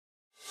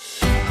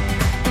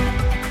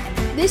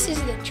This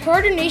is the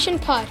Charter Nation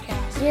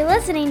Podcast. You're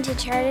listening to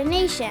Charter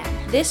Nation.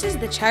 This is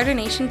the Charter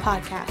Nation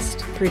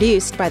Podcast.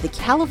 Produced by the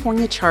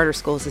California Charter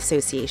Schools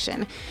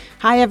Association.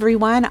 Hi,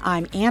 everyone.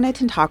 I'm Anna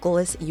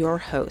Tentakoulis, your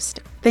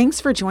host.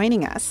 Thanks for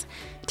joining us.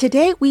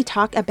 Today, we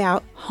talk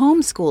about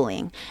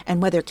homeschooling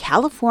and whether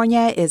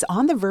California is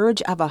on the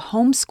verge of a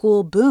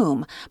homeschool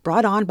boom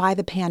brought on by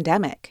the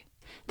pandemic.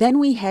 Then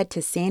we head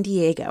to San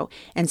Diego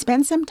and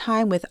spend some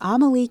time with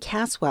Amelie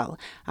Caswell,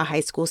 a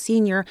high school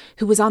senior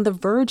who was on the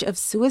verge of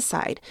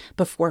suicide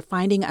before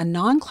finding a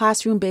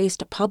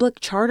non-classroom-based public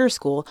charter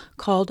school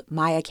called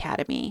My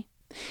Academy.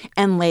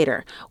 And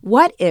later,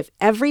 what if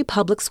every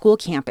public school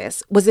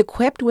campus was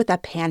equipped with a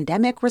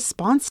pandemic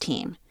response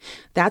team?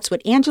 That's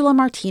what Angela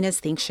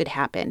Martinez thinks should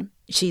happen.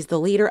 She's the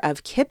leader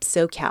of KIPP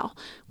SoCal.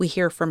 We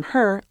hear from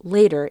her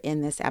later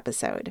in this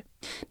episode.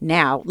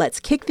 Now,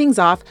 let's kick things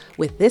off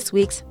with this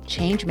week's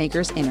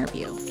Changemakers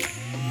interview.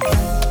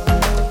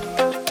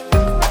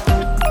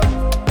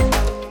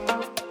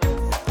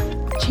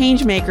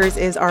 Changemakers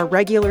is our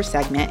regular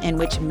segment in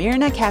which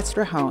Myrna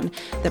Castrejon,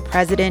 the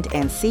president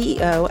and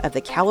CEO of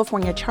the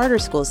California Charter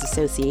Schools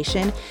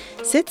Association,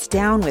 sits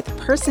down with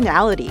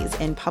personalities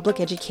in public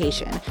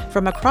education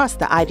from across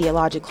the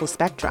ideological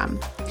spectrum.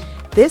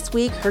 This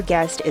week, her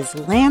guest is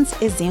Lance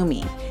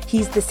Izumi.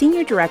 He's the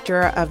senior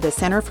director of the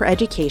Center for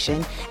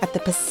Education at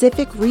the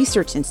Pacific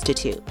Research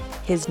Institute.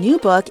 His new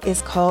book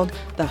is called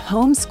The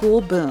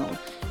Homeschool Boom: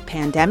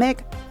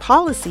 Pandemic,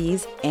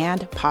 Policies,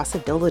 and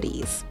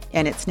Possibilities,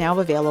 and it's now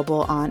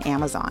available on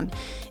Amazon.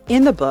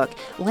 In the book,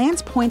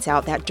 Lance points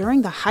out that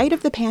during the height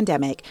of the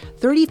pandemic,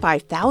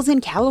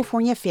 35,000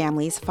 California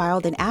families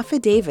filed an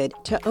affidavit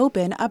to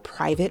open a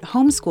private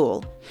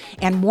homeschool.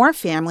 And more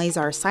families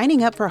are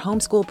signing up for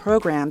homeschool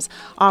programs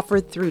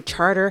offered through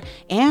charter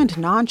and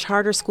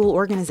non-charter school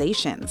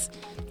organizations.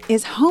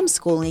 Is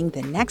homeschooling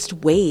the next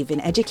wave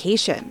in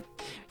education?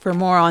 For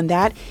more on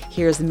that,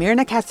 here's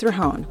Myrna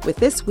Castrejon with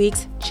this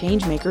week's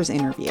Changemakers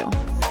interview.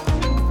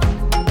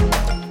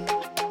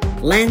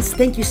 Lance,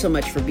 thank you so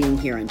much for being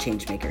here on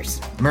Changemakers.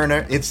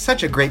 Myrna, it's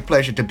such a great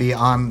pleasure to be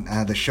on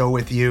the show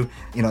with you.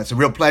 You know, it's a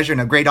real pleasure and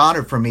a great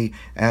honor for me,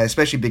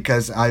 especially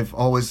because I've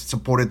always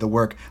supported the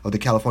work of the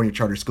California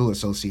Charter School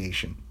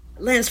Association.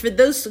 Lance, for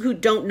those who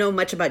don't know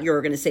much about your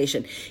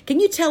organization, can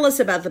you tell us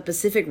about the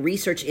Pacific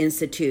Research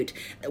Institute,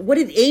 what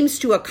it aims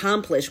to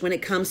accomplish when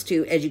it comes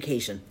to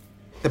education?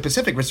 The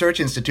Pacific Research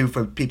Institute,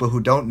 for people who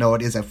don't know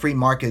it, is a free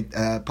market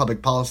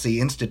public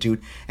policy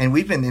institute, and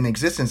we've been in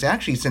existence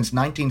actually since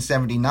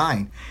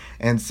 1979.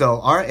 And so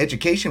our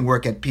education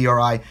work at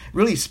PRI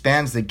really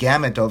spans the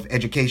gamut of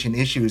education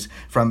issues,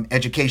 from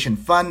education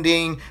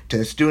funding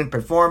to student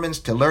performance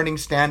to learning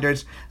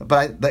standards.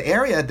 But the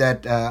area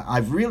that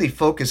I've really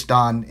focused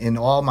on in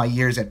all my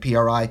years at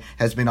PRI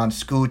has been on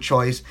school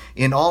choice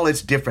in all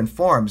its different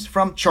forms,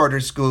 from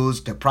charter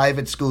schools to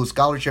private school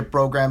scholarship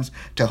programs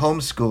to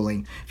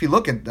homeschooling. If you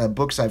look at the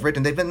books I've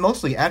written, they've been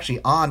mostly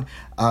actually on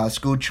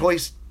school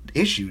choice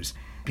issues.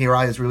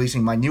 PRI is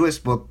releasing my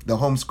newest book, The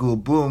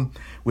Homeschool Boom,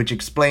 which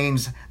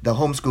explains the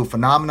homeschool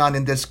phenomenon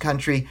in this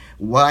country,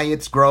 why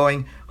it's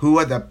growing, who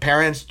are the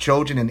parents,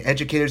 children, and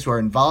educators who are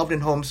involved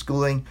in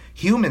homeschooling,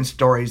 human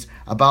stories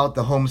about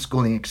the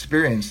homeschooling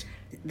experience.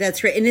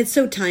 That's right, and it's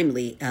so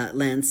timely,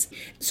 Lance.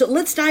 So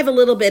let's dive a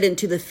little bit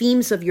into the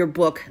themes of your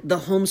book, The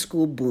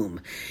Homeschool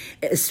Boom.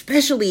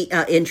 Especially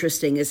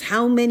interesting is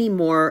how many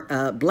more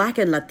Black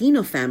and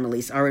Latino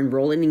families are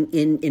enrolling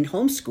in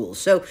homeschool.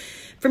 So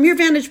from your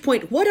vantage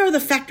point, what are the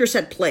factors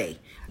at play?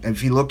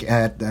 If you look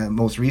at the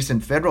most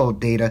recent federal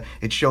data,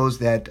 it shows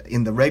that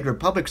in the regular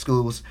public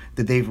schools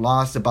that they've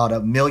lost about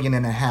 1.5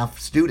 million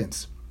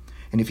students.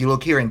 And if you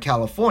look here in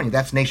California,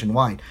 that's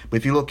nationwide. But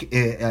if you look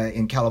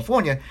in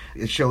California,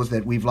 it shows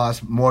that we've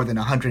lost more than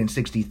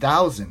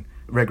 160,000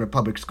 regular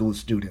public school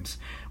students.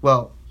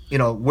 Well, you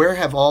know, where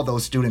have all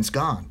those students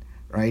gone?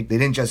 Right? They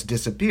didn't just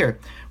disappear.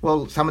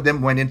 Well, some of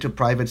them went into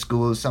private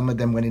schools, some of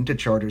them went into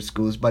charter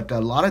schools, but a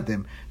lot of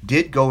them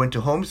did go into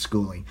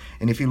homeschooling.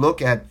 And if you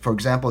look at, for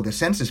example, the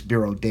Census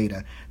Bureau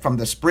data, from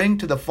the spring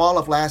to the fall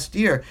of last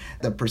year,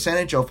 the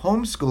percentage of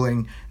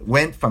homeschooling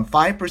went from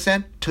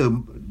 5%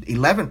 to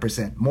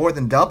 11%, more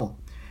than double.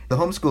 The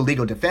Homeschool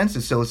Legal Defense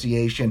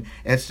Association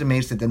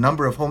estimates that the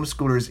number of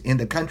homeschoolers in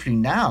the country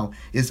now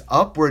is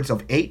upwards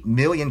of 8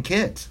 million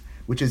kids,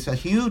 which is a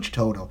huge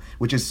total,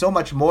 which is so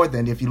much more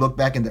than if you look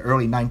back in the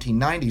early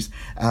 1990s,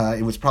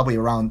 it was probably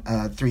around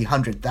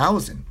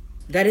 300,000.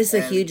 That is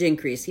a huge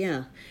increase,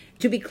 yeah.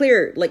 To be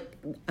clear,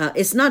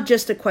 it's not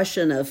just a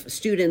question of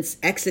students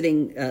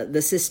exiting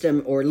the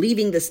system or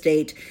leaving the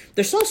state.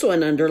 There's also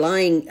an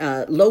underlying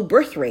low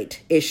birth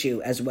rate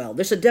issue as well.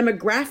 There's a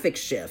demographic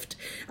shift.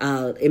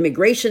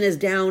 Immigration is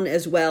down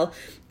as well.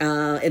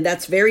 And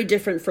that's very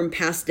different from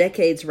past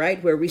decades,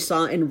 right? Where we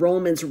saw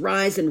enrollments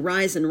rise and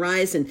rise and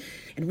rise. And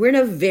we're in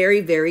a very,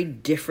 very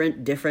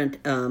different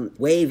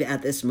wave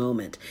at this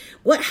moment.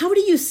 How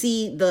do you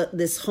see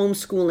this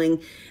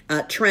homeschooling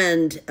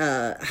trend?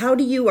 How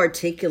do you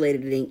articulate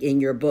it in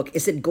your book?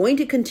 Is it going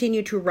to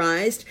continue to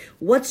rise?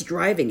 What's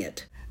driving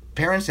it?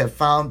 Parents have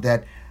found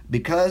that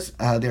because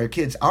their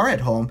kids are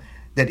at home,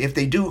 that if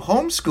they do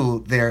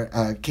homeschool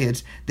their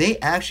kids, they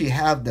actually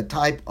have the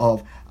type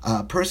of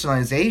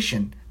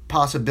personalization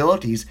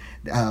possibilities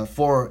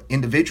for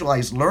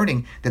individualized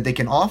learning that they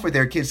can offer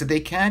their kids that they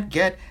can't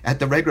get at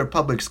the regular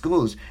public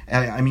schools.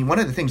 I mean, one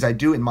of the things I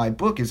do in my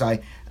book is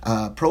I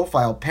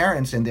profile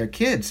parents and their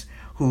kids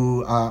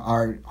who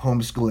are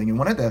homeschooling. And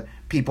one of the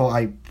people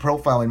I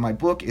profile in my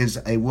book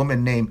is a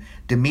woman named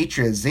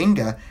Demetria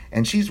Zinga,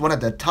 and she's one of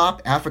the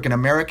top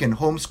African-American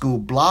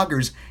homeschool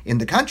bloggers in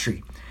the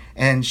country.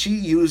 And she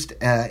used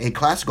a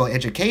classical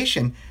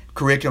education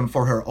curriculum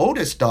for her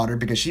oldest daughter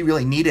because she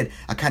really needed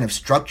a kind of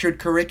structured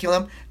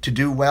curriculum to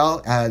do well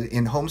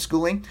in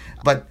homeschooling.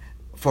 But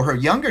for her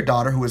younger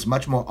daughter, who was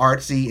much more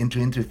artsy,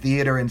 into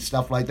theater and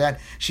stuff like that,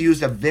 she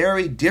used a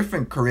very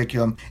different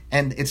curriculum.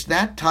 And it's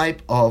that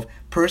type of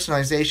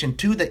personalization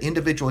to the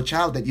individual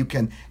child that you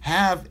can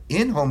have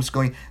in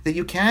homeschooling that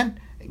you can't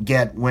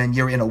get when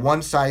you're in a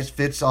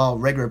one-size-fits-all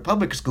regular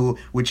public school,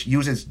 which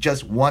uses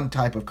just one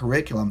type of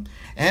curriculum.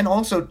 And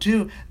also,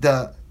 too,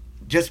 the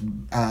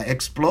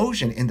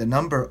explosion in the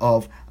number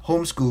of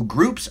homeschool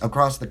groups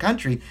across the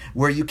country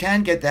where you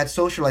can get that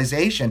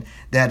socialization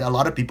that a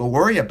lot of people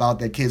worry about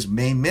that kids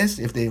may miss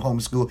if they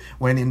homeschool,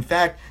 when in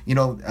fact,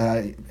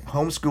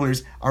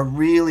 homeschoolers are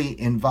really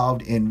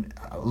involved in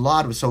a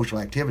lot of social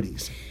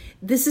activities.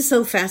 This is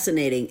so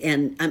fascinating,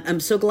 and I'm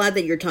so glad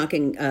that you're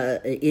talking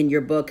in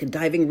your book,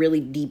 diving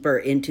really deeper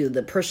into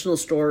the personal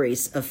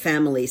stories of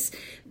families.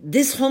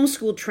 This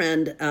homeschool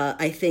trend,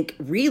 I think,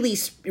 really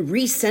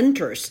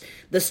recenters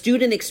the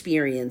student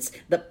experience,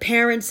 the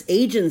parents'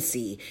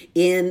 agency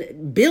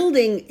in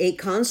building a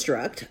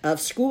construct of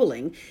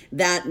schooling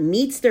that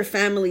meets their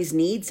family's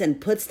needs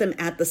and puts them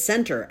at the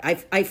center.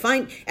 I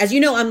find, as you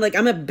know,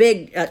 I'm a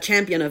big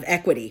champion of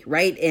equity,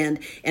 right? And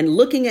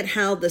looking at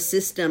how the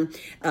system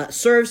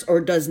serves or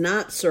does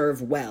not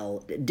serve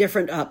well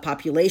different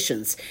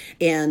populations.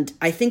 And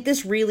I think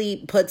this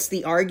really puts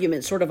the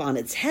argument sort of on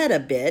its head a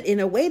bit in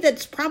a way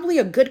that's probably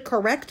a good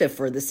corrective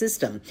for the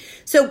system.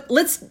 So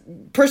let's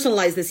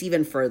personalize this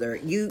even further.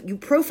 You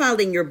profiled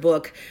in your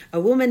book a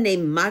woman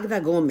named Magda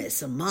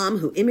Gomez, a mom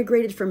who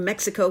immigrated from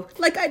Mexico,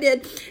 like I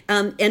did,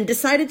 and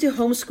decided to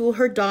homeschool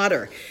her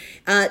daughter.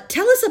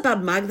 Tell us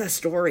about Magda's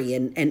story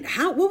and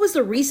what was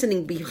the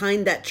reasoning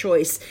behind that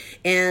choice,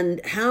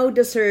 and how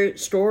does her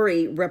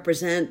story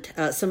represent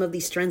some of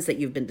these trends that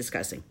you've been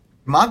discussing?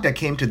 Magda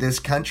came to this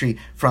country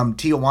from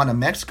Tijuana,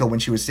 Mexico when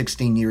she was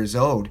 16 years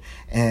old,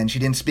 and she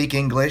didn't speak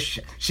English.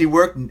 She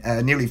worked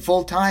nearly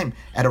full-time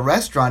at a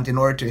restaurant in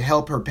order to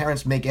help her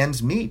parents make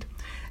ends meet.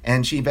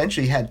 And she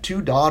eventually had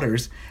 2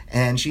 daughters,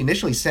 and she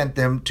initially sent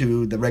them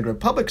to the regular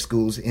public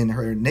schools in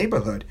her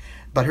neighborhood.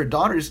 But her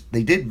daughters,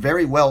 they did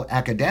very well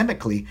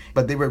academically,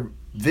 but they were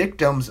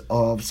victims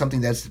of something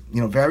that's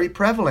very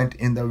prevalent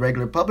in the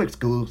regular public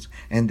schools,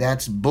 and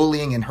that's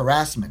bullying and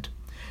harassment.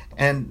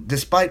 And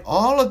despite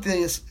all of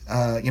these,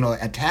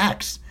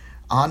 attacks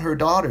on her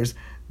daughters,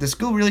 the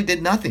school really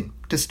did nothing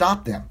to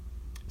stop them.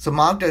 So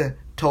Magda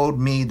told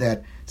me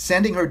that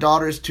sending her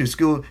daughters to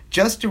school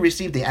just to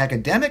receive the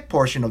academic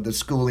portion of the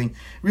schooling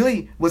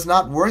really was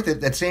not worth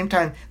it. At the same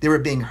time, they were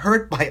being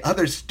hurt by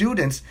other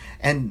students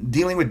and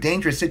dealing with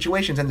dangerous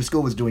situations, and the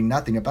school was doing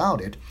nothing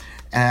about it.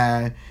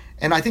 And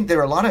I think there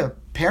are a lot of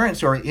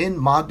parents who are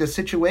in Magda's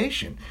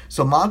situation.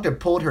 So Magda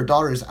pulled her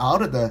daughters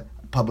out of the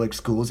public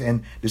schools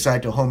and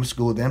decided to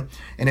homeschool them.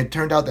 And it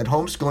turned out that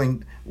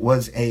homeschooling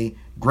was a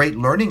great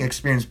learning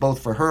experience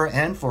both for her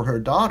and for her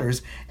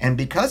daughters. And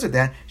because of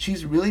that,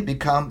 she's really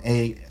become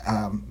a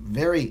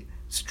very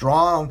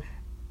strong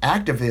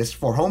activist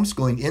for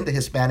homeschooling in the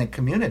Hispanic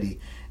community.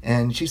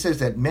 And she says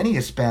that many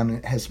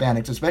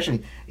Hispanics,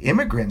 especially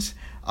immigrants,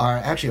 are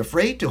actually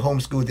afraid to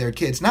homeschool their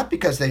kids, not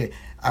because they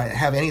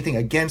have anything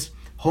against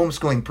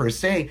homeschooling per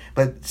se,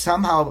 but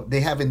somehow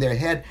they have in their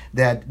head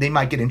that they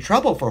might get in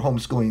trouble for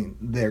homeschooling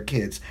their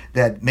kids,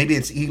 that maybe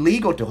it's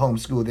illegal to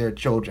homeschool their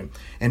children.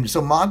 And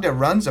so Magda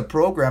runs a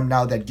program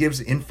now that gives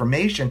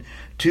information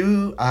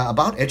to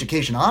about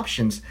education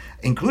options,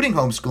 including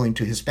homeschooling,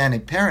 to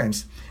Hispanic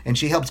parents. And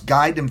she helps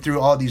guide them through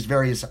all these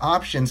various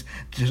options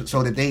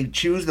so that they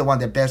choose the one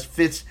that best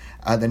fits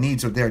the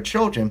needs of their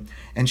children.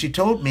 And she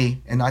told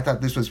me, and I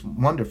thought this was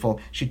wonderful,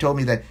 she told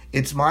me that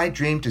it's my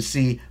dream to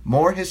see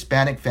more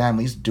Hispanic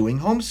families doing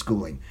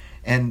homeschooling.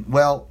 And,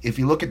 well, if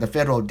you look at the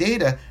federal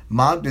data,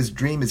 Magda's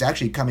dream is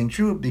actually coming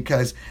true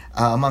because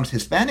amongst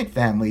Hispanic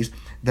families,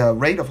 the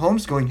rate of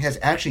homeschooling has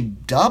actually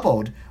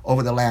doubled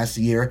over the last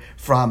year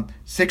from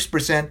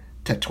 6%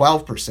 to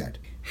 12%.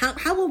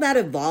 How will that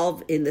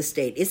evolve in the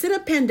state? Is it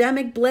a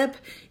pandemic blip?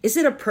 Is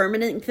it a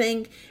permanent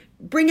thing?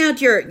 Bring out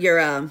your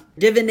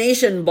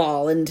divination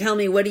ball and tell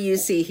me, what do you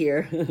see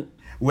here?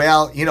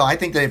 Well, I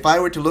think that if I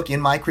were to look in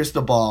my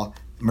crystal ball,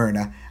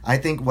 Myrna, I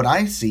think what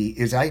I see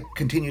is I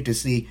continue to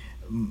see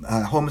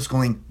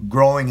homeschooling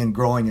growing and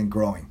growing and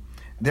growing.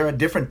 There are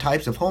different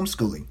types of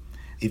homeschooling.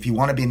 If you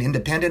want to be an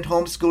independent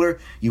homeschooler,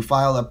 you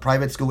file a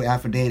private school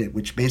affidavit,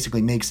 which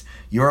basically makes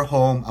your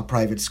home a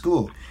private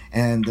school.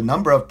 And the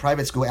number of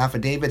private school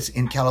affidavits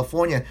in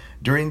California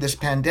during this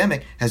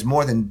pandemic has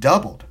more than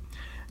doubled.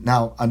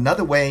 Now,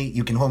 another way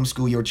you can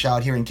homeschool your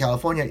child here in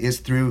California is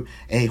through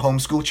a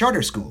homeschool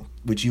charter school,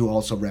 which you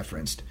also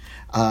referenced.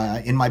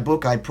 In my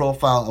book, I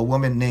profile a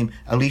woman named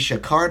Alicia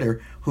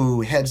Carter,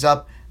 who heads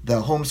up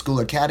the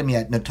Homeschool Academy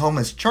at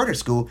Natomas Charter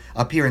School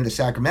up here in the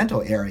Sacramento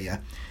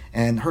area.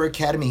 And her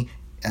academy,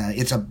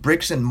 it's a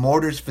bricks and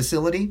mortars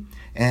facility,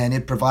 and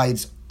it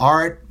provides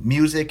art,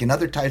 music, and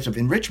other types of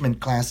enrichment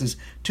classes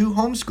to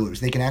homeschoolers.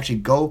 They can actually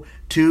go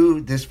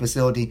to this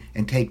facility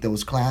and take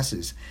those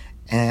classes.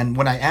 And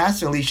when I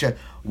asked Alicia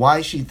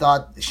why she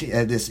thought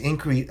this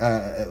increase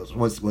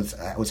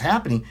was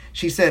happening,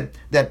 she said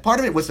that part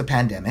of it was the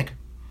pandemic,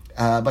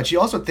 but she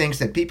also thinks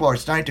that people are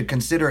starting to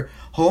consider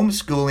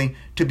homeschooling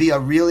to be a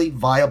really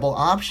viable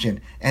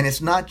option, and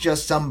it's not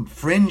just some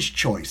fringe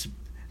choice.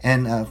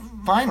 And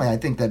finally, I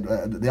think that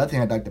the other thing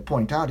I'd like to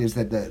point out is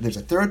that there's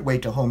a third way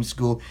to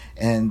homeschool,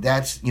 and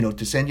that's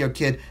to send your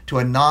kid to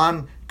a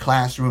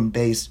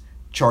non-classroom-based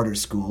charter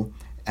school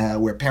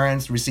where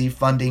parents receive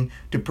funding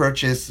to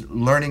purchase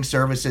learning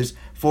services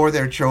for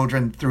their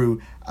children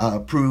through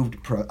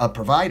approved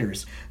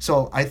providers.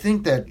 So I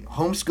think that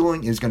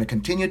homeschooling is going to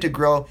continue to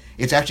grow.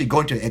 It's actually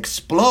going to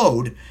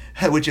explode,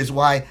 which is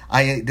why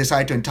I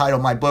decided to entitle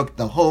my book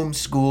The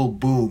Homeschool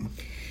Boom.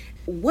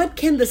 What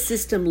can the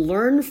system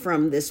learn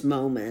from this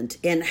moment,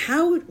 and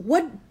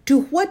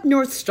what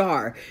North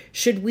Star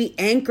should we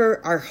anchor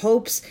our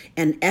hopes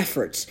and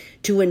efforts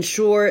to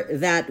ensure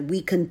that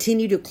we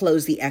continue to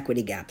close the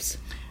equity gaps?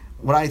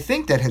 What I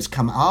think that has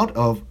come out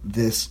of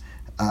this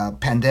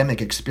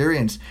pandemic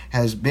experience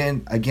has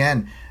been,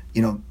 again,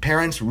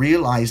 parents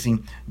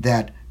realizing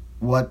that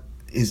what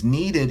is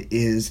needed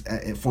is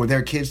for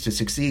their kids to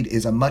succeed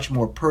is a much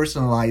more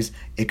personalized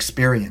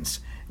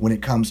experience when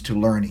it comes to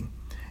learning.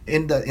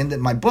 In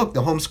my book,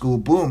 The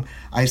Homeschool Boom,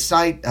 I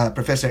cite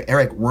Professor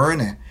Eric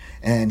Werne,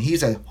 and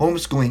he's a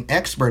homeschooling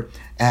expert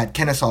at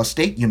Kennesaw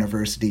State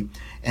University.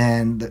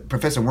 And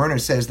Professor Werne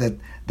says that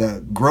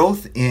the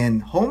growth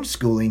in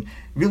homeschooling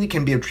really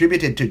can be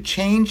attributed to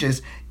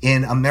changes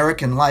in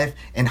American life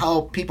and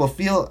how people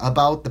feel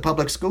about the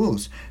public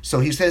schools. So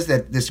he says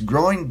that this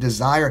growing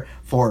desire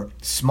for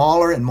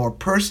smaller and more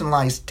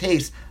personalized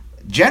tastes,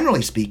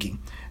 generally speaking,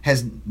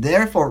 has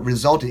therefore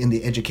resulted in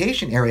the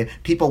education area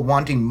people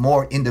wanting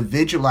more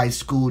individualized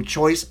school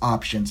choice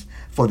options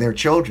for their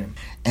children.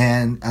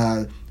 And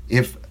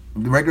if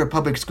regular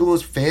public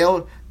schools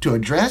fail to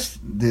address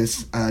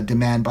this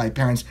demand by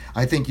parents,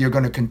 I think you're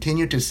going to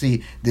continue to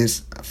see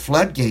this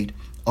floodgate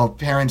of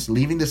parents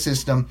leaving the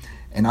system.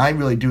 And I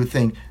really do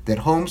think that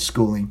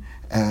homeschooling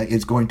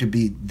is going to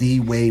be the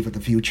wave of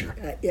the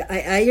future.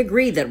 I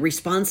agree that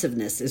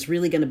responsiveness is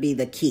really going to be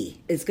the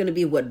key. It's going to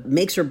be what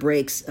makes or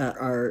breaks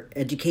our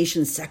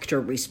education sector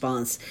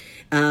response.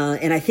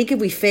 And I think if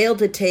we fail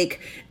to take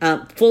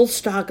full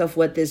stock of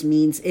what this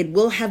means, it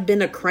will have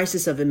been a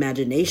crisis of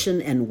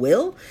imagination and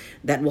will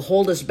that will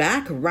hold us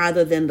back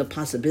rather than the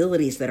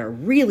possibilities that are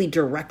really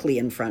directly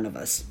in front of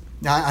us.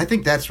 I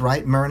think that's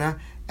right, Myrna.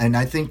 And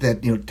I think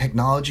that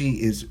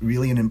technology is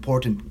really an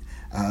important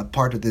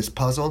part of this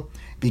puzzle,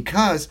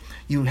 because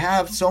you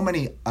have so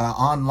many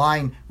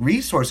online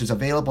resources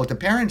available to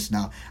parents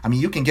now. I mean,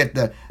 you can get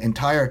the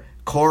entire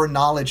core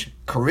knowledge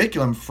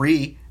curriculum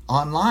free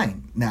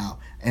online now.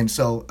 And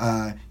so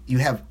you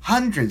have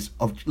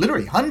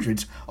literally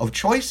hundreds of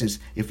choices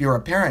if you're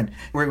a parent.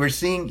 We're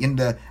seeing in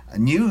the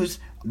news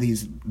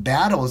these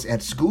battles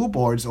at school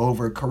boards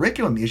over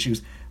curriculum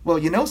issues. Well,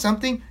 you know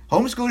something?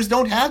 Homeschoolers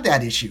don't have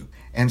that issue.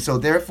 And so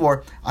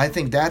therefore, I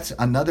think that's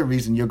another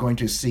reason you're going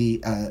to see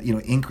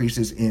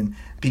increases in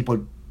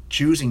people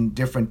choosing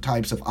different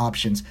types of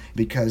options,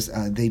 because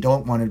they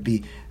don't want to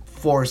be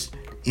forced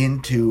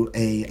into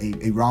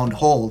a round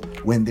hole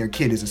when their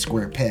kid is a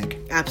square peg.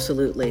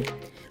 Absolutely.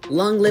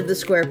 Long live the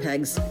square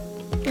pegs.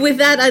 With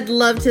that, I'd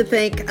love to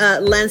thank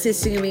Lance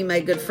Isumi, my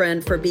good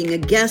friend, for being a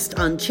guest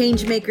on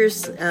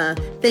Changemakers.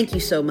 Thank you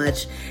so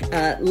much.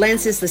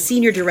 Lance is the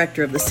Senior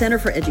Director of the Center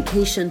for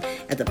Education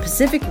at the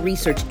Pacific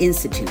Research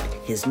Institute.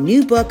 His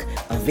new book,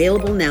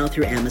 available now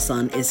through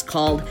Amazon, is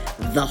called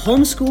The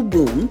Homeschool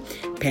Boom: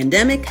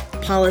 Pandemic,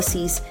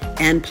 Policies,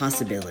 and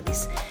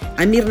Possibilities.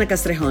 I'm Mirna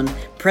Castrejon,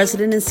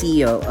 President and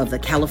CEO of the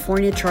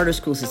California Charter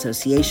Schools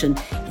Association,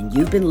 and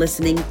you've been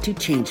listening to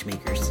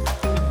Changemakers.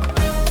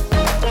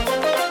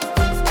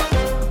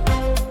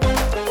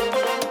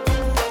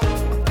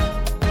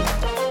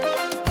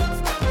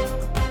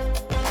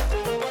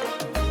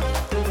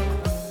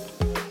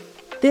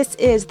 This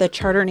is the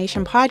Charter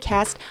Nation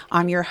podcast.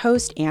 I'm your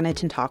host, Anna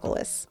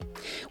Tentopoulos.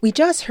 We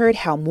just heard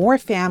how more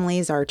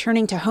families are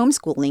turning to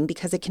homeschooling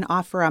because it can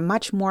offer a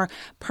much more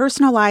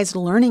personalized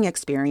learning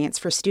experience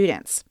for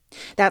students.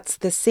 That's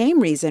the same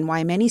reason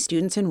why many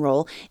students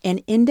enroll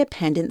in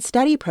independent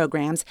study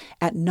programs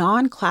at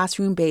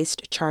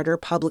non-classroom-based charter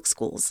public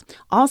schools,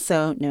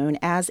 also known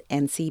as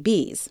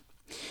NCBs.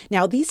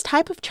 Now, these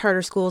type of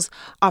charter schools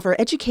offer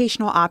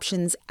educational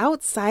options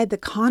outside the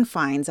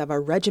confines of a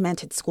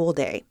regimented school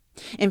day.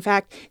 In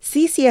fact,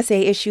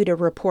 CCSA issued a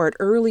report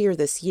earlier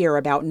this year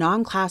about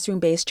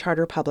non-classroom-based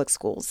charter public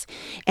schools.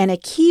 And a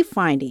key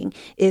finding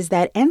is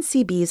that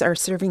NCBs are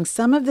serving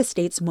some of the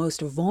state's most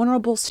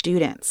vulnerable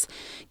students,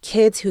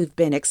 kids who've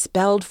been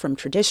expelled from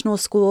traditional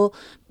school,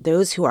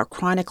 those who are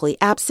chronically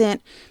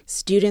absent,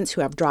 students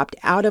who have dropped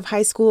out of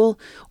high school,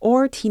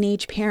 or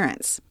teenage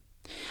parents.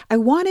 I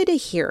wanted to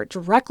hear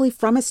directly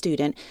from a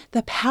student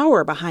the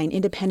power behind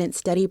independent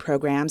study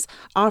programs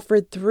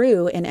offered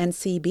through an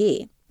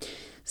NCB.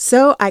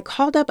 So I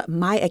called up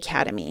My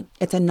Academy.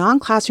 It's a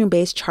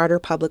non-classroom-based charter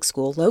public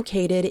school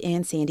located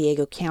in San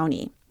Diego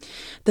County.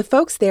 The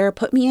folks there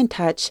put me in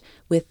touch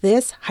with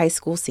this high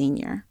school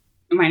senior.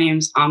 My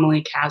name's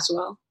Amelie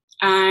Caswell.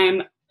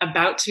 I'm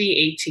about to be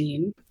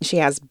 18. She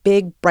has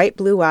big, bright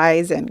blue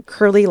eyes and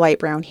curly light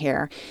brown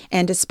hair.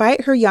 And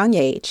despite her young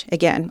age,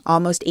 again,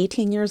 almost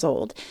 18 years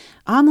old,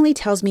 Amelie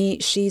tells me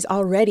she's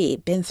already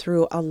been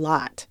through a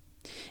lot.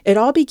 It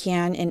all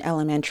began in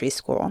elementary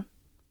school.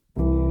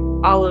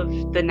 All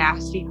of the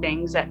nasty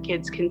things that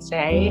kids can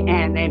say,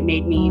 and it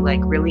made me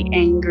really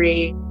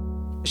angry.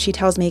 She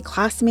tells me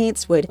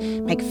classmates would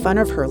make fun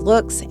of her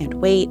looks and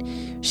weight.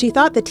 She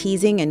thought the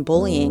teasing and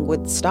bullying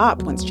would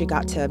stop once she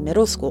got to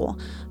middle school,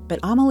 but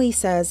Amelie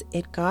says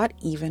it got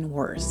even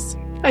worse.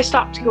 I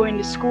stopped going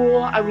to school.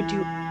 I would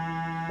do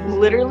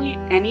literally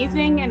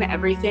anything and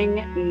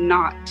everything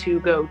not to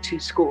go to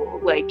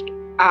school.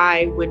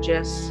 I would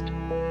just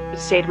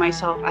say to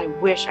myself, I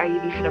wish I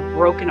even had a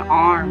broken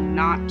arm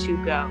not to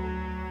go.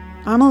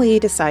 Amelie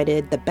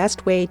decided the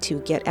best way to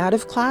get out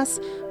of class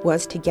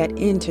was to get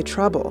into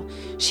trouble.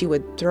 She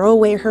would throw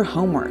away her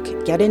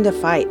homework, get into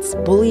fights,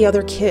 bully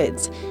other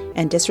kids,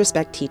 and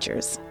disrespect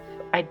teachers.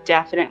 I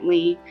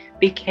definitely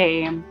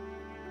became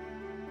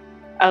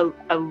a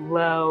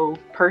low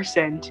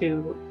person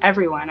to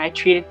everyone. I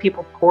treated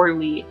people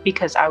poorly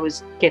because I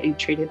was getting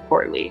treated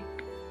poorly.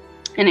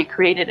 And it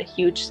created a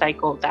huge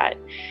cycle that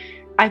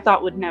I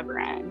thought would never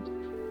end.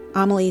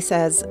 Amelie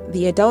says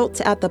the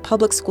adults at the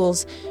public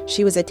schools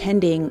she was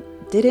attending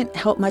didn't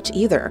help much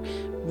either.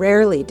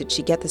 Rarely did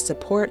she get the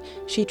support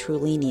she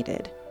truly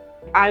needed.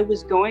 I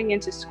was going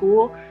into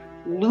school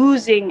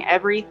losing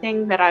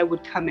everything that I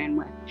would come in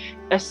with.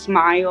 A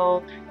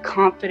smile,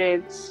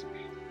 confidence,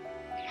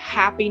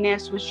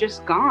 happiness was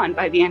just gone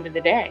by the end of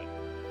the day.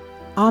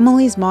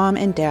 Amelie's mom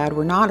and dad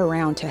were not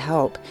around to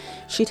help.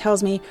 She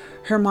tells me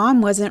her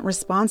mom wasn't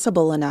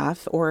responsible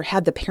enough or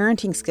had the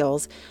parenting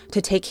skills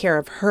to take care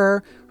of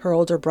her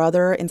older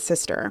brother, and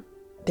sister.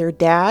 Their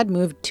dad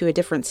moved to a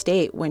different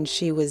state when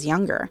she was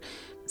younger.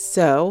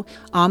 So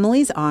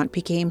Amelie's aunt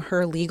became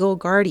her legal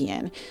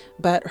guardian,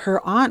 but her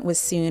aunt was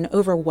soon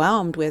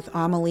overwhelmed with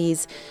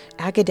Amelie's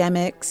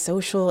academic,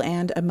 social,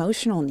 and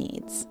emotional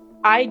needs.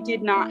 I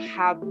did not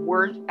have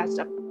worth as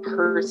a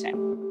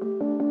person.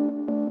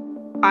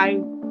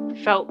 I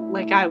felt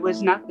like I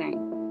was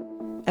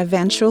nothing.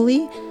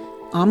 Eventually,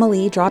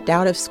 Amelie dropped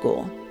out of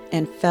school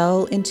and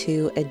fell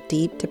into a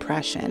deep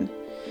depression.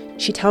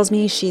 She tells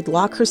me she'd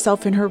lock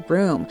herself in her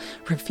room,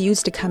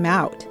 refused to come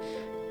out.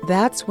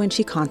 That's when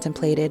she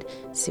contemplated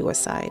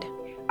suicide.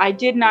 I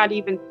did not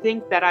even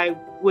think that I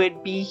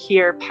would be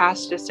here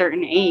past a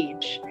certain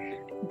age.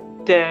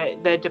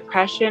 The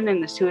depression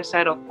and the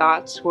suicidal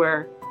thoughts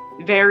were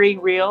very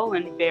real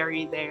and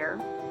very there.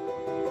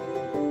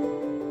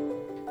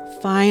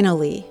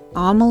 Finally,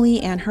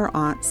 Amelie and her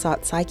aunt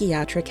sought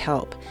psychiatric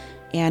help,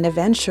 and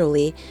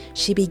eventually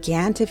she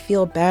began to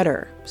feel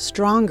better,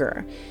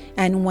 stronger.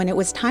 And when it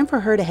was time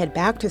for her to head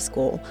back to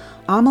school,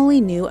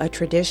 Amelie knew a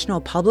traditional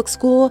public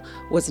school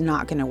was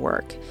not going to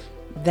work.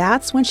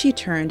 That's when she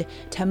turned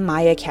to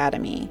My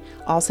Academy,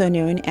 also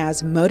known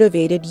as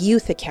Motivated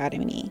Youth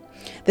Academy.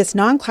 This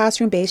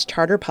non-classroom-based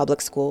charter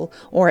public school,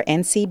 or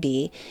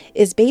NCB,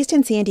 is based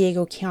in San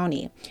Diego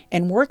County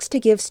and works to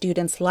give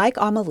students like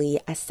Amelie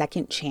a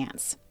second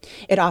chance.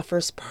 It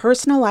offers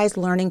personalized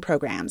learning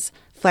programs,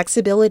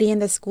 flexibility in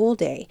the school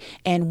day,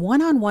 and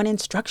one-on-one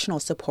instructional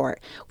support,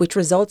 which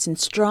results in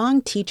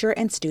strong teacher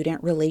and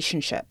student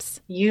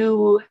relationships.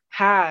 You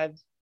have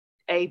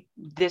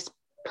this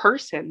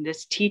person,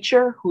 this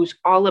teacher who's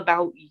all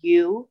about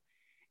you,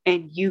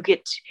 and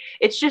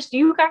it's just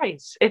you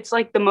guys. It's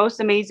like the most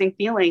amazing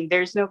feeling.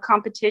 There's no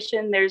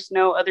competition. There's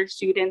no other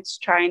students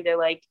trying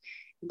to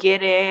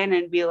get in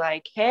and be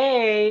like,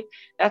 hey,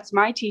 that's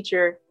my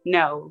teacher.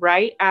 No,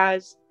 right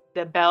as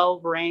the bell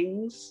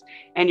rings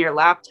and your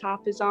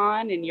laptop is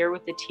on and you're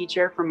with the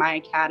teacher from My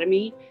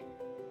Academy,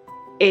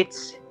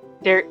 it's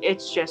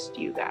just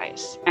you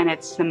guys, and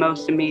it's the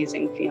most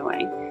amazing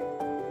feeling.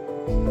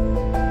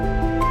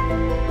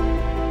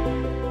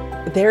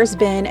 There's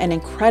been an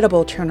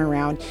incredible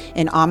turnaround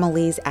in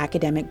Amelie's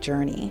academic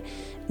journey.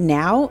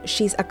 Now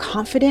she's a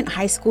confident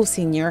high school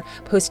senior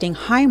posting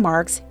high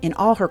marks in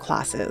all her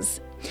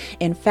classes.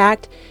 In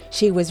fact,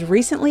 she was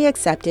recently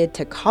accepted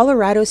to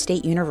Colorado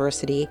State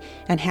University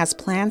and has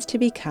plans to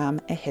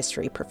become a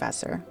history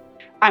professor.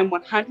 I'm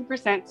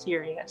 100%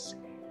 serious.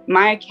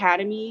 My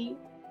Academy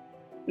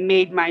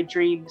made my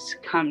dreams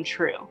come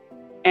true.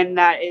 And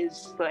that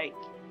is like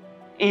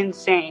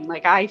insane.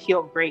 Like, I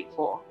feel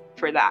grateful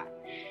for that.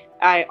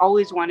 I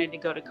always wanted to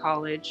go to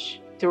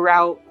college.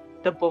 Throughout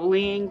the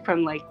bullying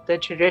from like the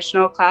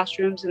traditional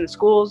classrooms in the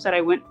schools that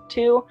I went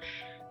to,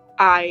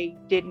 I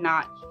did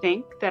not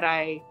think that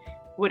I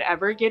would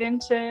ever get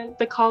into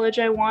the college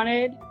I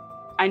wanted.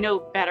 I know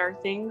better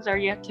things are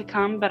yet to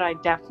come, but I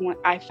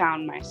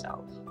found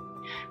myself.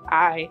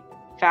 I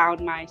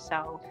found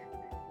myself,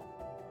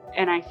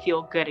 and I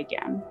feel good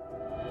again.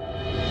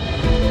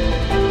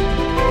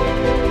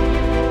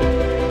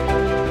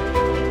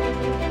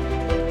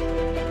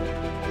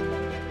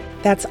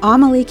 That's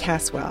Amelie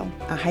Caswell,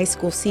 a high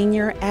school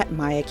senior at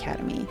My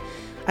Academy.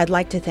 I'd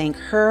like to thank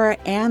her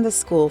and the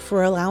school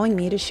for allowing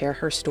me to share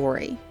her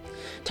story.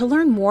 To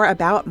learn more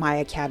about My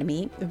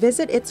Academy,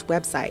 visit its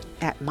website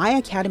at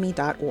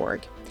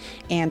myacademy.org.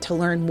 And to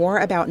learn more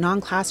about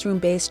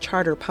non-classroom-based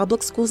charter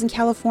public schools in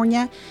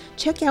California,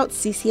 check out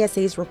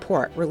CCSA's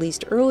report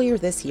released earlier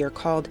this year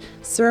called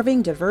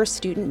Serving Diverse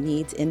Student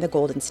Needs in the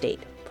Golden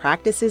State: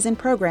 Practices and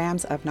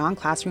Programs of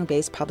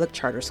Non-Classroom-Based Public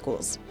Charter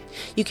Schools.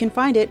 You can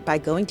find it by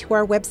going to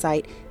our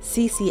website,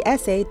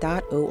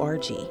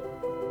 ccsa.org.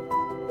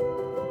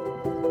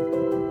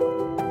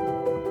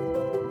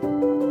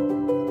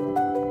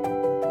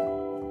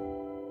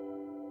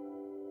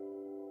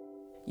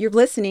 You're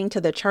listening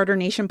to the Charter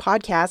Nation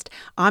podcast.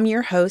 I'm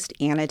your host,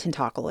 Anna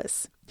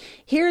Tentopoulos.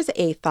 Here's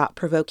a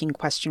thought-provoking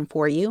question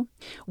for you.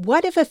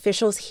 What if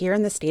officials here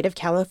in the state of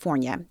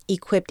California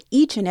equipped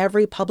each and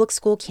every public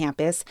school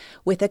campus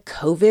with a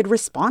COVID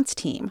response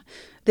team?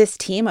 This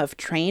team of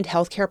trained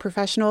healthcare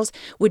professionals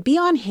would be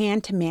on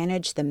hand to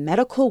manage the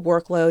medical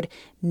workload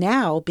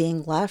now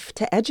being left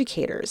to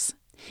educators.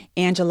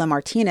 Angela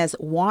Martinez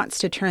wants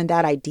to turn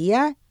that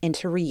idea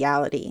into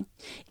reality.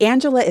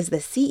 Angela is the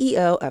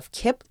CEO of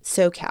KIPP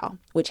SoCal,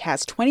 which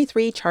has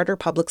 23 charter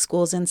public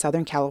schools in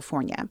Southern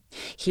California.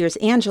 Here's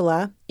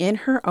Angela, in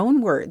her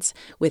own words,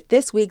 with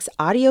this week's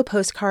audio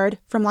postcard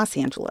from Los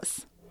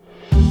Angeles.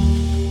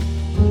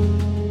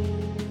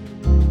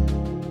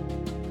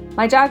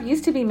 My job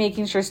used to be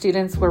making sure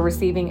students were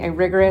receiving a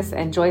rigorous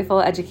and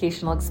joyful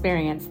educational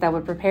experience that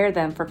would prepare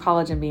them for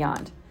college and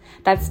beyond.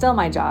 That's still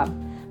my job.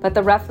 But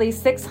the roughly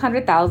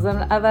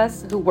 600,000 of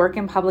us who work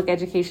in public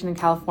education in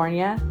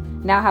California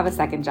now have a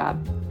second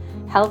job: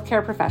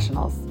 healthcare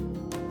professionals.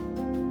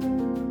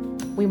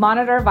 We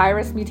monitor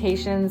virus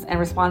mutations and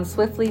respond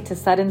swiftly to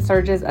sudden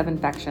surges of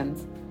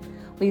infections.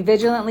 We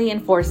vigilantly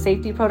enforce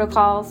safety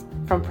protocols,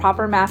 from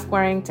proper mask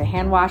wearing to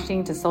hand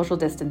washing to social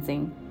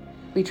distancing.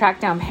 We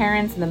track down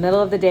parents in the middle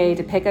of the day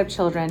to pick up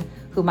children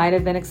who might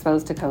have been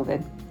exposed to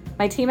COVID.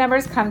 My team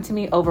members come to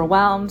me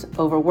overwhelmed,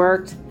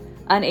 overworked,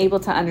 unable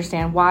to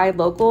understand why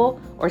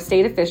local or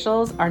state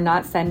officials are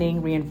not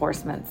sending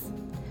reinforcements.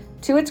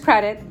 To its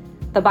credit,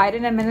 the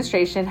Biden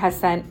administration has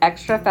sent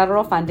extra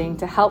federal funding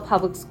to help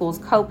public schools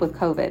cope with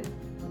COVID,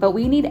 but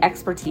we need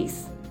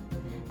expertise.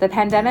 The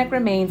pandemic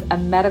remains a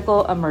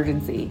medical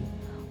emergency,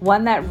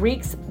 one that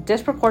wreaks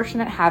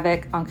disproportionate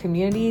havoc on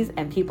communities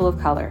and people of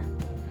color.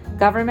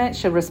 Government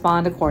should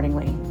respond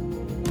accordingly.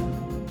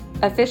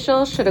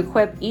 Officials should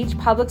equip each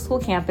public school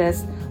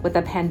campus with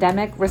a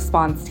pandemic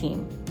response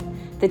team.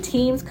 The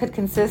teams could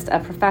consist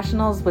of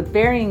professionals with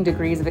varying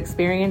degrees of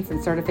experience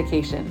and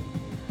certification.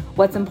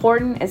 What's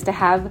important is to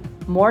have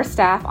more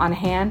staff on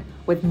hand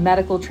with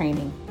medical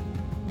training.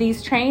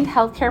 These trained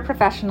healthcare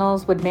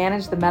professionals would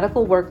manage the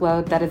medical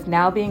workload that is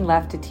now being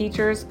left to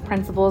teachers,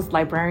 principals,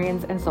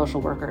 librarians, and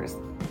social workers.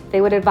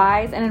 They would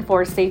advise and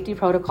enforce safety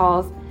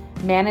protocols,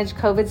 manage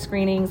COVID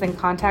screenings and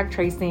contact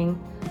tracing,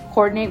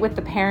 coordinate with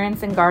the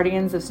parents and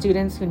guardians of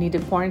students who need to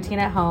quarantine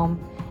at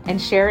home, and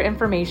share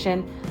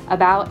information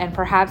about and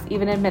perhaps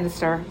even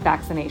administer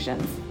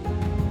vaccinations.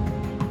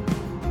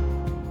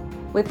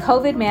 With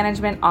COVID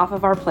management off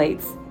of our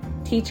plates,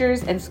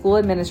 teachers and school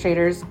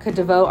administrators could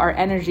devote our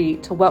energy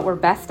to what we're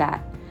best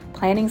at: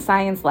 planning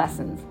science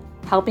lessons,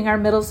 helping our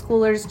middle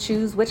schoolers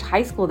choose which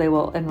high school they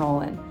will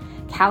enroll in,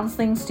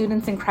 counseling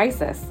students in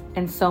crisis,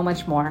 and so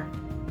much more.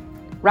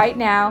 Right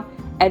now,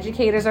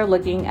 educators are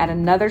looking at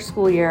another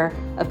school year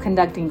of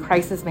conducting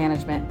crisis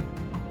management.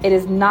 It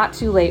is not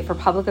too late for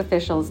public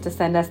officials to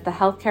send us the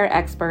healthcare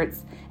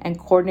experts and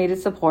coordinated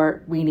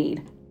support we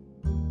need.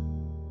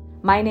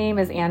 My name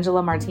is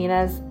Angela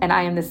Martinez, and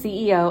I am the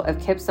CEO of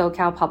KIPP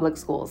SoCal Public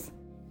Schools.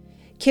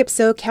 KIPP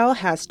SoCal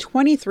has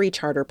 23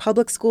 charter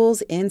public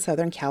schools in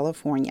Southern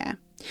California.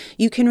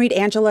 You can read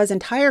Angela's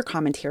entire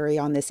commentary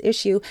on this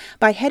issue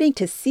by heading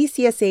to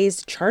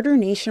CCSA's Charter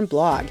Nation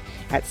blog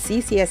at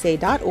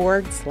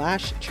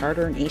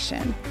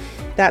ccsa.org/charternation.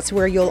 That's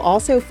where you'll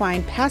also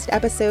find past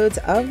episodes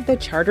of the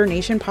Charter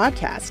Nation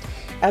podcast,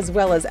 as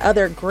well as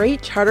other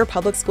great charter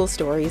public school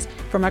stories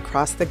from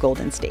across the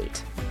Golden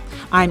State.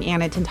 I'm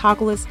Anna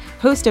Tentopoulos,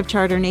 host of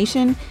Charter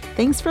Nation.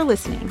 Thanks for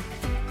listening.